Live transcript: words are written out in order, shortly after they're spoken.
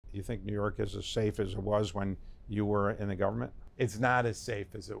You think New York is as safe as it was when you were in the government? It's not as safe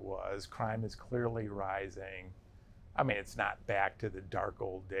as it was. Crime is clearly rising. I mean, it's not back to the dark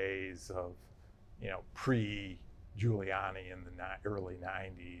old days of, pre-Giuliani in the early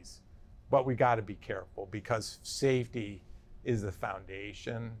 90s. But we got to be careful because safety is the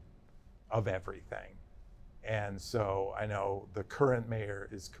foundation of everything. And so I know the current mayor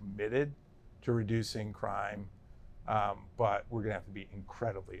is committed to reducing crime, but we're going to have to be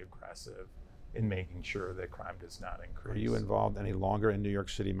incredibly aggressive in making sure that crime does not increase. Are you involved any longer in New York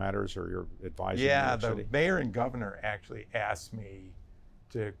City matters, or you're advising New York City? The mayor and governor actually asked me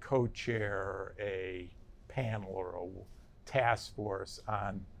to co-chair a panel or a task force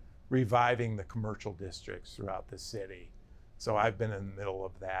on reviving the commercial districts throughout the city. So I've been in the middle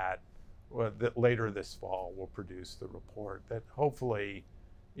of that. Later this fall, we'll produce the report that hopefully,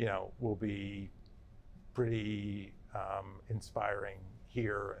 will be pretty inspiring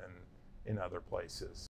here and in other places.